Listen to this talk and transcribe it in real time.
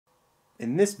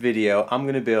In this video, I'm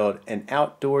going to build an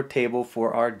outdoor table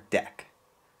for our deck.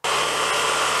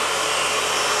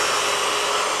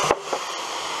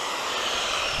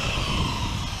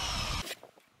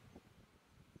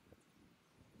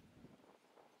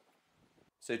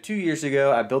 So 2 years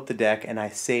ago, I built the deck and I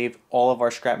saved all of our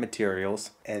scrap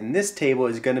materials. And this table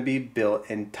is going to be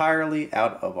built entirely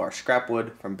out of our scrap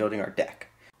wood from building our deck.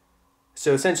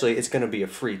 So essentially, it's going to be a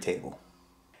free table.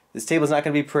 This table is not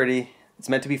going to be pretty. It's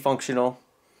meant to be functional.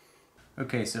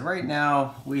 Okay, so right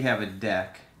now we have a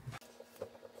deck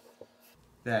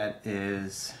that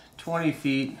is 20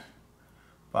 feet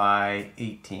by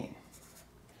 18.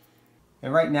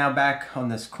 And right now back on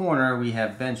this corner we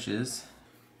have benches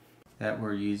that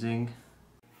we're using.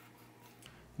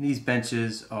 And these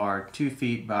benches are 2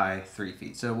 feet by 3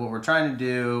 feet. So what we're trying to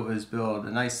do is build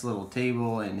a nice little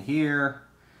table in here.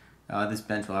 This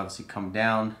bench will obviously come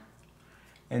down.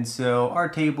 And so our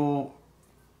table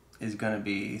is going to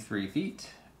be 3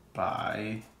 feet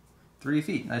by 3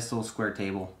 feet. Nice little square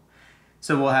table.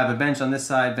 So we'll have a bench on this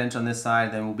side,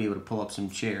 then we'll be able to pull up some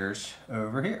chairs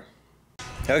over here.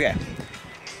 Okay,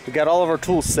 we got all of our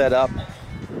tools set up.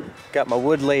 Got my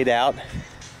wood laid out.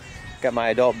 Got my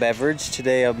adult beverage.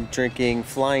 Today I'm drinking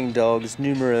Flying Dog's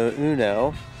Numero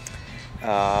Uno,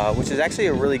 which is actually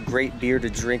a really great beer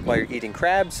to drink while you're eating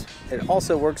crabs. It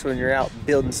also works when you're out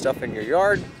building stuff in your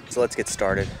yard. So let's get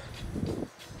started.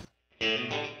 So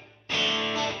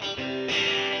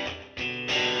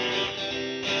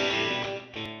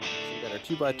we got our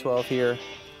 2x12 here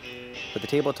for the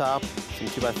tabletop, some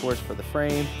 2x4s for the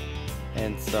frame,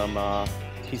 and some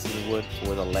pieces of wood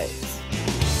for the legs.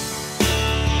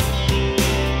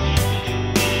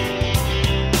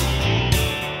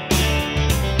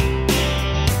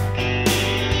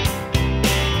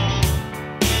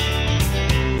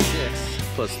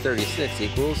 Plus 36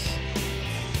 equals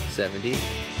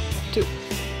 72.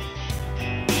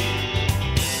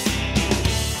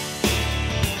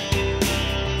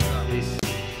 At least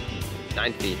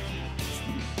 9 feet.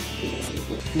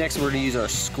 Next we're going to use our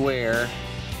square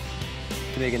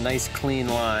to make a nice clean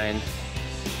line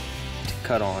to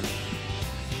cut on.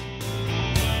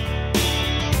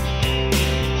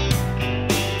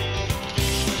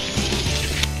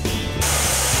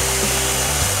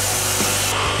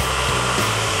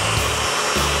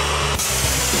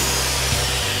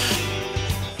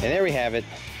 And there we have it,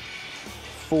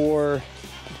 4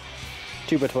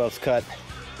 2x12s cut,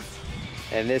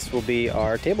 and this will be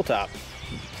our tabletop.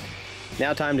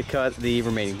 Now time to cut the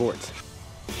remaining boards.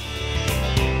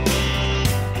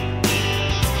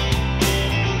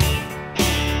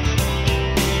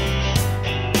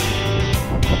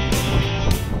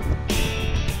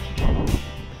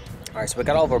 Alright, so we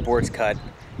got all of our boards cut.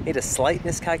 Made a slight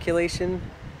miscalculation.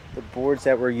 The boards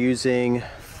that we're using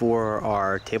for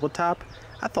our tabletop,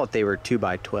 I thought they were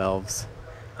 2x12s.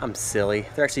 I'm silly.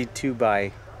 They're actually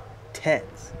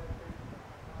 2x10s.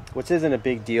 Which isn't a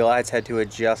big deal. I just had to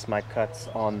adjust my cuts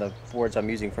on the boards I'm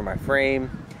using for my frame.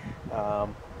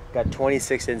 Got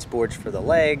 26-inch boards for the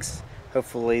legs.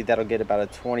 Hopefully that'll get about a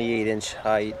 28-inch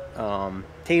height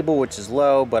table, which is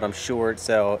low, but I'm short,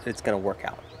 so it's gonna work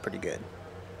out pretty good.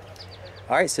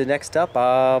 Alright, so next up,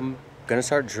 I'm gonna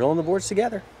start drilling the boards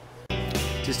together.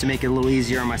 Just to make it a little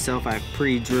easier on myself, I've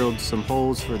pre-drilled some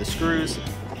holes for the screws.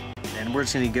 And we're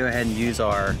just gonna go ahead and use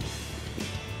our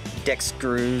deck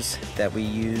screws that we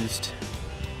used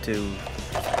to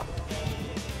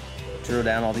drill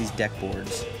down all these deck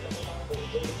boards.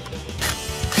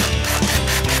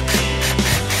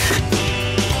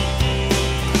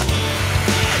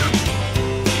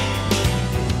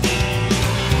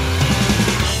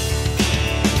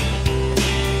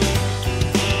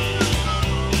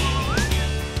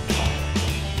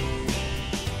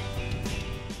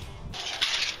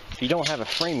 If you don't have a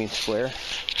framing square,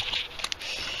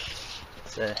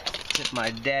 it's a tip my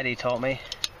daddy taught me.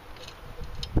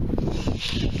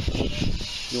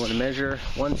 You want to measure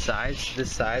one side. So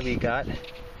this side we got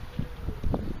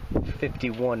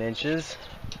 51 inches.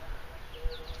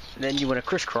 And then you want to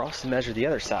crisscross and measure the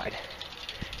other side.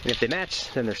 And if they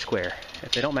match, then they're square.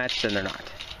 If they don't match, then they're not.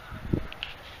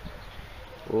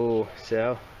 Oh,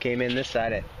 so came in this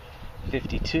side at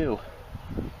 52.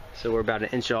 So we're about an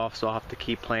inch off, so I'll have to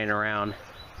keep playing around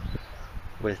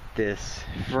with this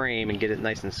frame and get it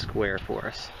nice and square for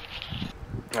us.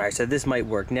 Alright, so this might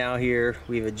work. Now here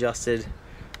we've adjusted,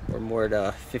 we're more at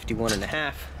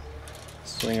 51.5.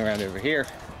 Swing around over here.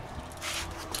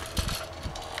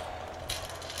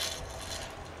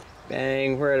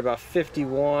 Bang, we're at about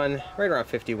 51, right around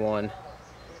 51,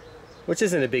 which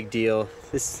isn't a big deal.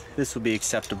 This will be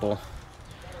acceptable.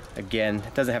 Again,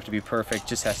 it doesn't have to be perfect,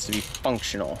 just has to be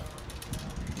functional.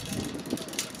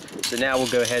 So now we'll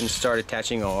go ahead and start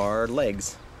attaching our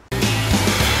legs.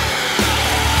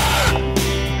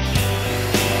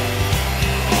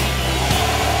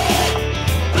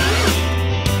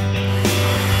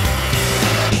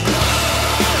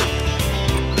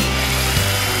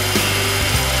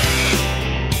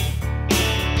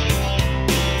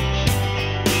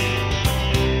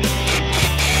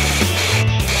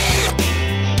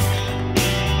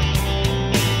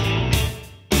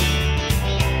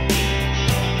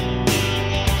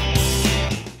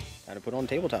 Put on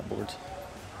tabletop boards.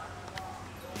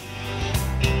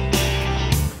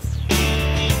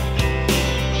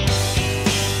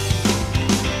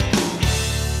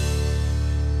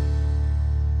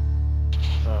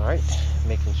 Alright,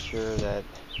 making sure that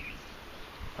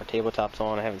our tabletop's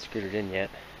on. I haven't screwed it in yet.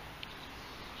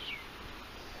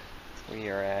 We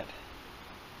are at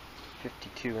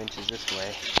 52 inches this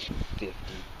way.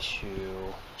 52.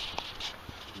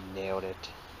 Nailed it.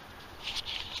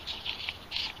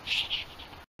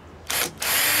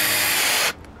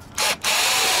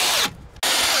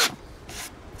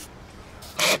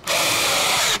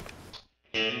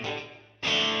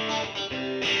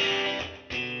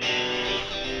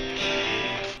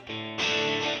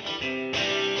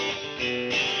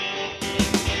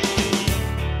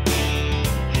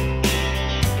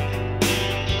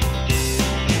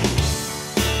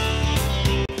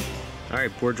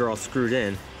 Alright, boards are all screwed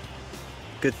in.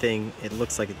 Good thing it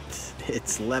looks like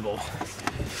it's level.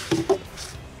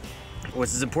 Which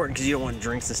is important because you don't want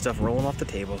drinks and stuff rolling off the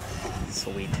table.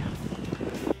 Sweet.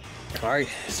 Alright,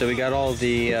 so we got all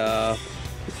the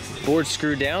boards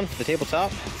screwed down for the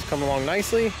tabletop. It's coming along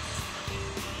nicely.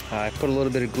 I put a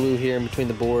little bit of glue here in between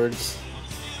the boards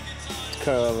to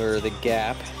cover the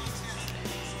gap.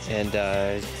 And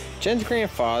Jen's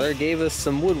grandfather gave us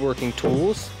some woodworking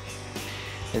tools.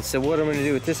 And so what I'm going to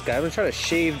do with this guy, I'm going to try to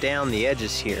shave down the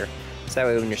edges here. So that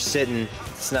way when you're sitting,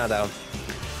 it's not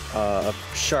a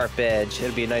sharp edge.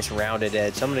 It'll be a nice rounded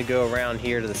edge. So I'm going to go around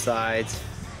here to the sides,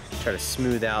 try to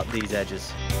smooth out these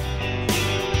edges.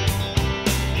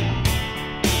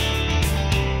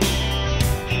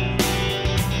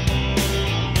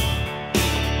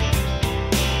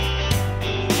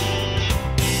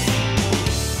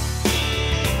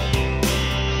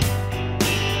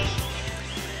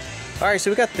 Alright,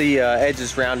 so we got the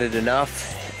edges rounded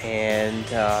enough, and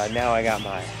now I got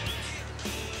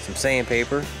some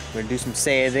sandpaper. I'm going to do some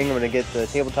sanding. I'm going to get the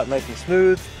tabletop nice and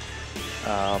smooth.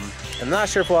 I'm not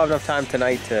sure if we'll have enough time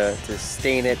tonight to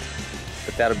stain it,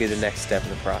 but that'll be the next step in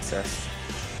the process.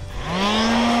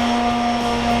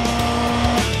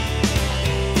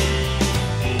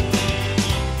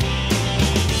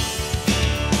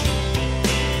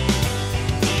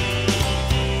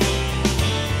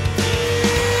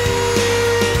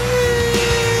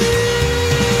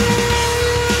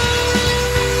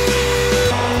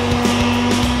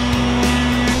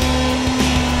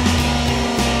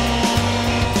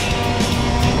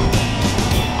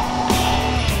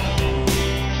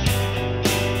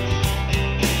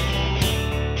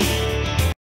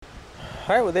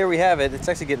 Alright, well there we have it. It's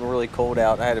actually getting really cold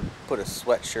out. I had to put a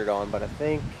sweatshirt on, but I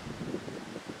think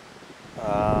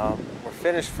we're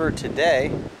finished for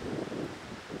today.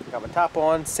 Got my top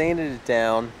on, sanded it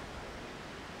down,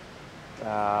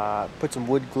 put some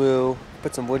wood glue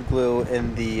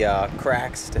in the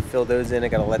cracks to fill those in. I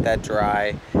gotta let that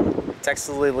dry.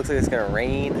 Textually, it looks like it's gonna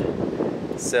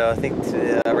rain, so I think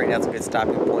right now it's a good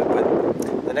stopping point.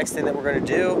 But the next thing that we're gonna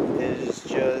do is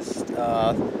just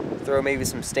throw maybe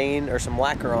some stain or some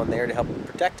lacquer on there to help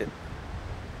protect it.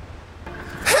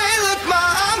 Hey, look,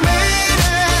 Mom!